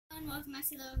welcome back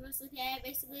to the Russell. Today I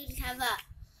basically just have a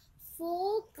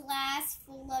full glass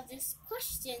full of just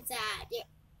questions that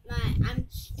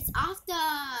it's off the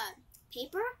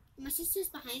paper. My sister's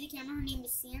behind the camera. Her name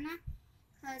is Sienna.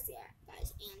 Guys,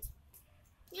 and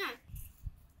yeah.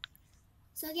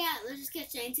 So yeah, let's just get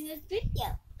straight into this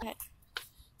video. Okay.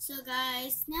 So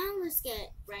guys, now let's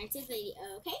get right into the video,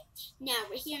 okay? Now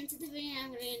we're here into the video and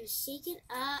I'm going to shake it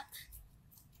up.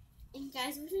 And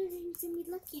guys, what are you going to be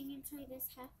looking and try this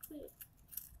halfway?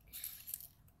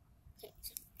 Okay,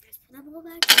 so let's put that ball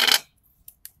back.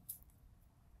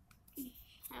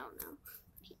 I don't know.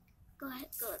 Okay, go ahead,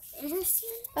 go. Is this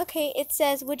here? Okay, it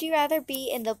says, would you rather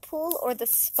be in the pool or the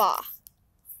spa?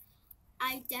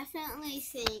 I definitely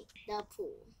think the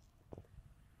pool.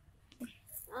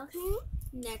 Okay,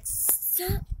 next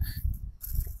up.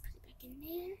 Put it back in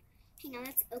there. Hang on,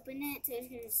 let's open it so it's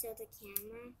going to show the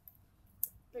camera.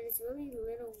 But it's really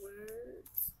little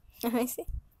words. Let me see. I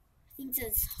think it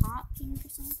says hot pink or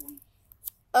something.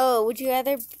 Oh, would you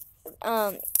rather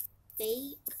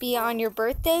Bake. be on your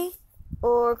birthday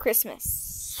or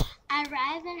Christmas? I'd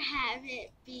rather have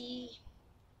it be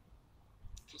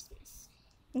Christmas.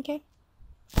 Okay.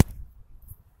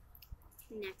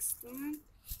 Next one.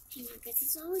 Hang on, guys.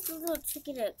 It's always a little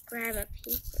tricky to grab a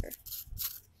paper.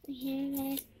 So here,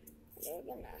 guys. We're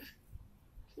gonna.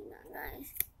 Hang on, guys.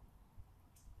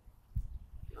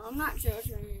 No, I'm not sure which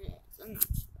one it is. I'm not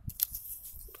sure.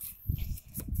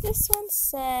 This one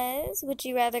says, would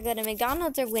you rather go to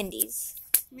McDonald's or Wendy's?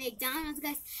 McDonald's,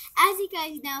 guys. As you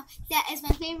guys know, that is my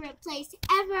favorite place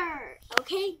ever.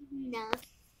 Okay? No.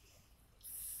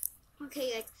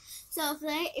 Okay, guys. So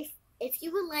if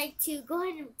you would like to, go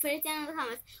ahead and put it down in the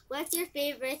comments. What's your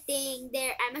favorite thing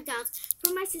there at McDonald's?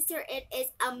 For my sister, it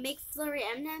is a McFlurry.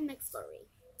 I'm not a McFlurry.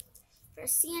 For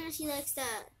Sienna, she likes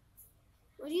the...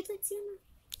 What do you like, Sienna?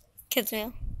 Kids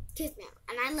meal. Kids meal.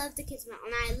 And I love the kids meal.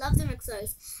 And I love the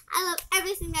McFlurries. I love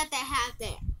everything that they have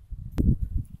there.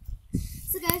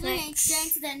 So guys, we're going to go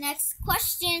into the next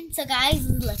question. So guys,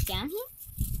 look down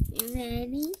here.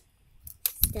 Ready?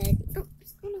 Steady. Oh,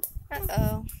 no.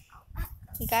 Uh-oh.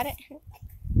 You got it?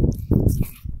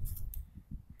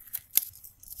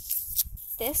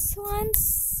 This one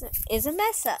is a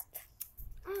mess up.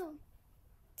 Oh.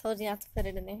 Told you not to put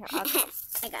it in there. Okay.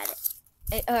 I got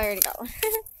it. I already got one.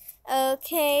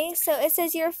 Okay, so it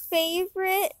says your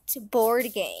favorite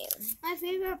board game. My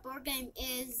favorite board game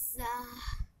is,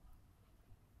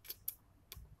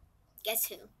 Guess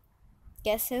Who?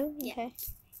 Guess Who? Yeah. Okay.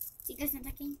 Do you guys know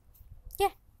that game? Yeah.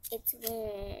 It's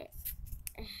where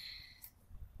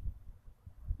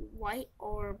white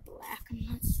or black, I'm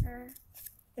not sure.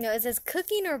 No, it says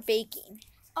cooking or baking.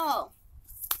 Oh,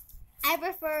 I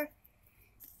prefer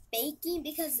baking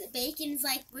because baking is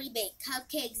like where you bake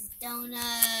cupcakes,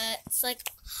 donuts, like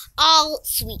all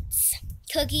sweets,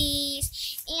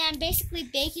 cookies, and basically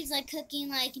baking is like cooking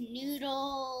like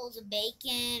noodles,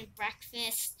 bacon,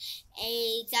 breakfast,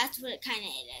 eggs. That's what it kind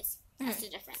of is. That's the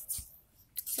difference.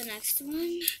 So next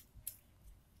one,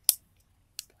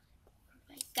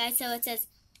 guys. So it says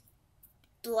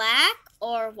black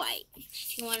or white.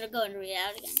 If you want to go and read it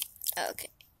out again. Okay.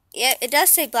 Yeah, it does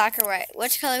say black or white.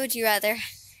 Which color would you rather?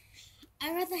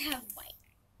 I'd rather have white.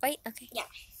 White? Okay. Yeah.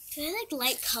 So I like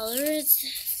light colors.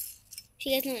 If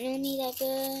you guys don't know me that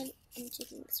good, I'm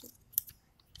taking this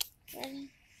one.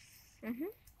 Ready? Mm-hmm.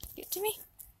 Give it to me.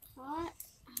 What?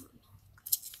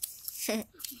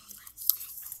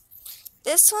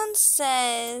 This one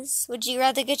says, would you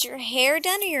rather get your hair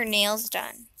done or your nails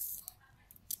done?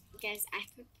 Guys, I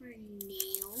prefer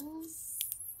nails.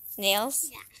 Nails?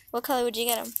 Yeah. What color would you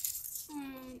get them?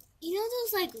 You know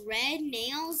those like red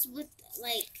nails with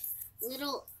like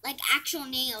little like actual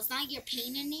nails, not your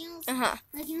painted nails.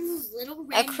 Like you know those little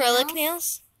red acrylic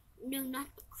nails? No, not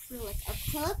acrylic.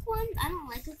 Acrylic ones? I don't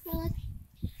like acrylic.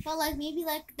 But like maybe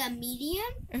like the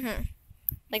medium.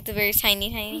 Like the very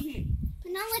tiny.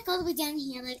 But not like all the way down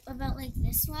here, like about like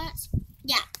this much.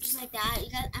 Yeah, just like that.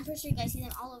 You guys, I'm pretty sure you guys see them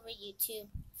all over YouTube.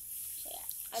 So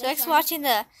yeah. So next, watching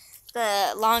the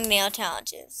long nail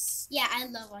challenges. Yeah, I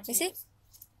love watching. You see?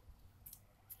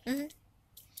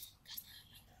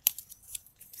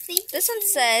 This one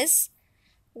says,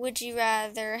 would you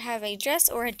rather have a dress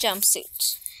or a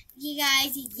jumpsuit? You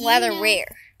guys, Rather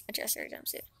wear a dress or a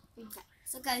jumpsuit. Okay.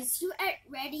 So guys, you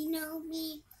already know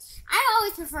me. I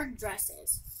always prefer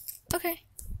dresses. Okay.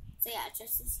 So yeah,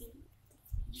 dresses.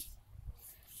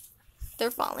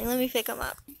 They're falling. Let me pick them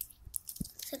up.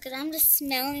 So cause I'm just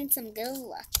smelling some good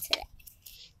luck today.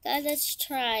 Guys, let's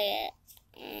try it.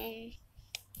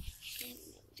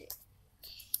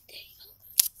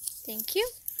 Thank you.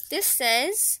 This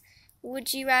says,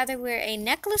 would you rather wear a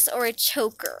necklace or a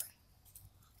choker?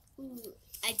 Ooh,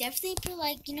 I definitely put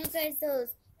like, you know guys,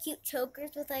 those cute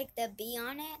chokers with like the bee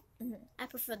on it? Mm-hmm. I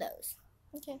prefer those.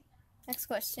 Okay. Next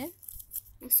question.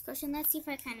 Next question, let's see if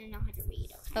I kind of know how to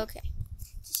read. Okay.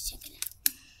 Just check it out.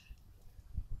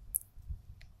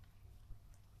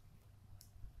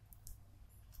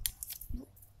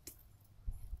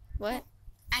 What?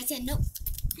 I said nope.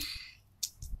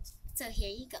 So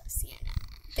here you go, Sienna.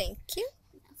 Thank you.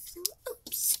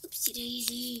 Oops, oopsie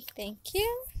daisy. Thank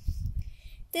you.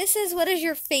 This is, what is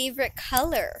your favorite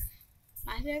color?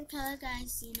 My favorite color,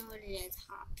 guys, you know what it is,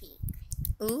 hot pink.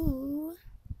 Ooh.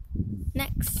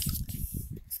 Next.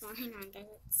 So hang on, guys,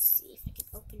 let's see if I can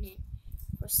open it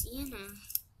for Sienna.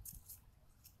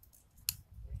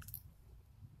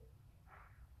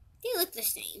 They look the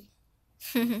same.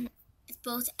 It's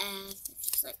both F. It's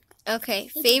just like Okay,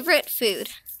 favorite food.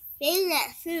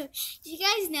 favorite food. Do you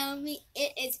guys know me?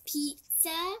 It is pizza.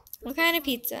 What kind of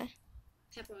pizza?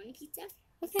 Pepperoni pizza.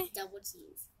 Okay. Double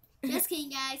cheese. Just kidding,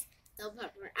 guys. Double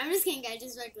pepperoni. I'm just kidding, guys.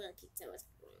 Just regular pizza with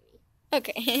pepperoni.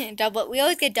 Okay, double. We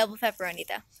always get double pepperoni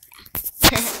though.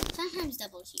 Yeah. Sometimes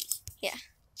double cheese. Yeah.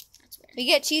 That's weird. We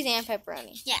get cheese and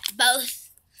pepperoni. Yeah, both.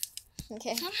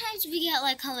 Okay. Sometimes we get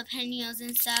like jalapenos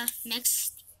and stuff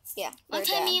mixed. Yeah. One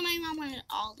time me and my mom wanted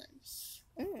olives.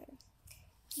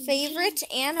 Favorite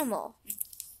animal?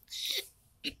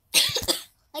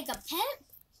 Like a pet?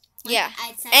 Like Yeah.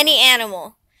 I'd say Any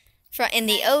animal. In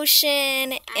the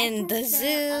ocean, I in the prefer a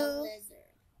zoo. lizard.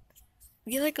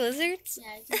 You like lizards?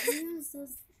 Yeah, you know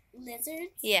those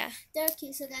lizards? Yeah. They're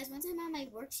cute. So guys, one time on my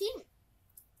worksheet,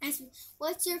 asked me,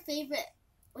 what's your favorite,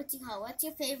 what's your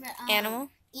favorite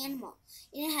Animal? Animal.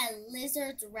 And it had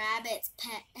lizards, rabbits,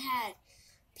 it had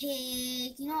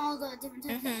pigs, you know, all the different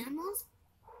types of animals.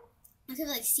 I could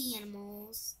like sea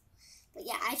animals. But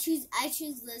yeah, I choose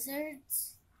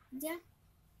lizards. Yeah.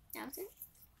 That was it.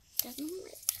 Definitely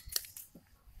it.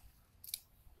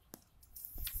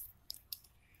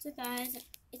 So guys,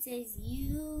 it says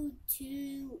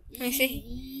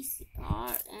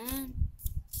U2EVCRN.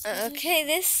 Okay,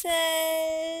 this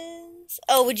says...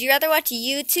 Oh, would you rather watch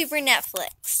YouTube or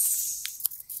Netflix?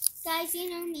 Guys, you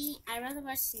know me. I'd rather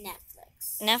watch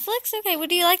Netflix. Netflix? Okay, what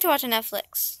do you like to watch on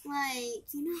Netflix?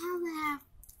 Like, you know how they have...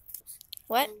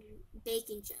 What?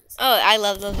 Baking shows. Oh, I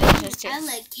love those videos too. I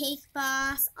like Cake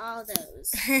Boss, all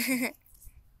those. Do you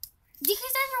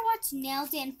guys ever watch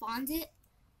Nailed It and Fond It?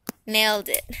 Nailed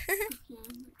it.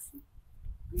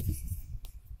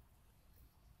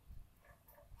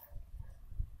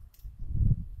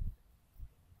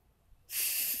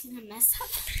 Did I mess up?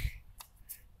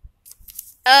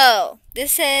 Oh,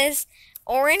 this says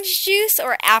orange juice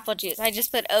or apple juice. I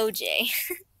just put OJ.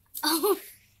 Oh.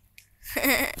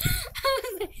 I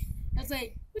was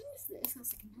like, what is this? I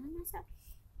was like, no, I messed up.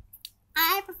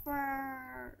 I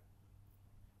prefer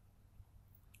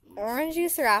Orange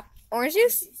juice or orange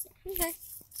juice? Okay.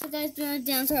 So guys, we're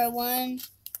down to our 1,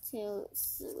 2,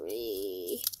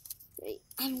 3.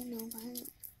 I don't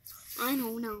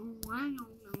know.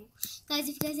 Guys, if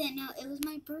you guys didn't know, it was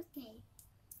my birthday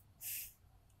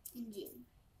in June.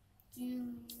 I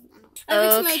don't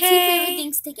know. I mixed my 2 favorite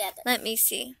things together. Let me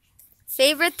see.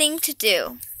 Favorite thing to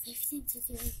do? Favorite thing to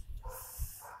do.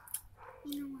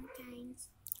 You know what, guys?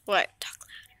 What? Talk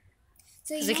louder.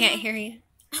 So Because I can't hear you.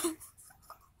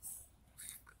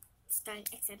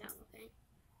 Excited, okay?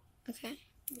 Okay.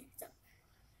 Yeah, so,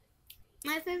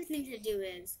 my favorite thing to do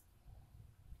is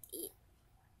eat.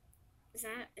 Is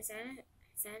that a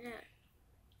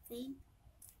thing?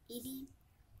 Eating?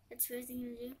 That's the favorite thing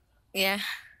to do? Yeah.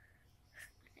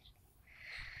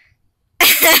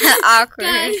 Awkward.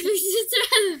 Guys, my sister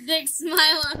has a big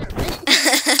smile on her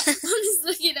face. I'm just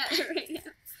looking at her right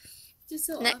now. Just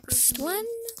so Next awkward. one.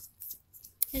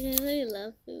 I really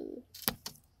love food.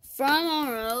 From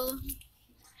Oro.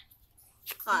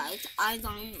 Guys, I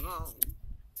don't know.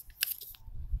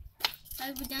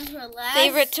 I put down to our last.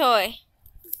 Favorite toy.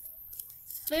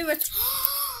 Favorite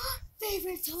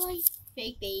toy.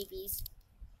 Fake babies.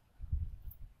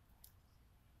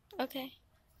 Okay.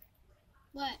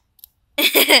 What?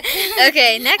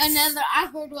 Okay, next. Another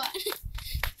awkward one.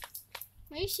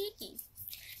 Why are you shaking?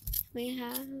 We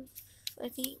have, I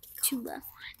think, 2 left.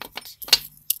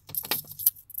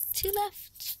 2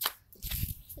 left.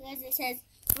 So guys, it says,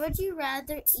 would you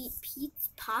rather eat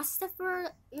pasta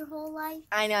for your whole life?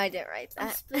 I know I didn't write Or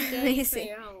that. spaghetti for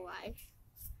your whole life?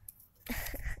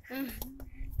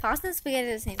 Pasta and spaghetti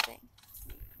are the same thing.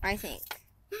 I think.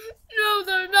 No,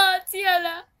 they're not,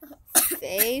 Sienna.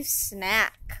 Fave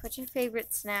snack. What's your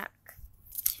favorite snack?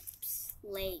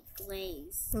 Lays.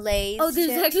 Lay's. Oh, there's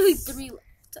chips? actually 3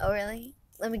 left. Oh, really?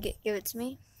 Let me give it to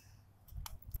me.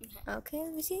 Okay. Okay,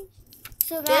 let me see.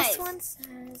 So guys, This one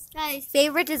says guys,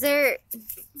 favorite dessert.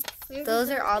 favorite Those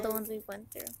are all the dessert? ones we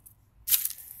went through.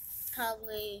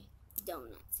 Probably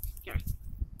donuts. Here.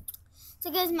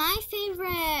 So guys, my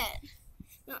favorite.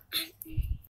 No,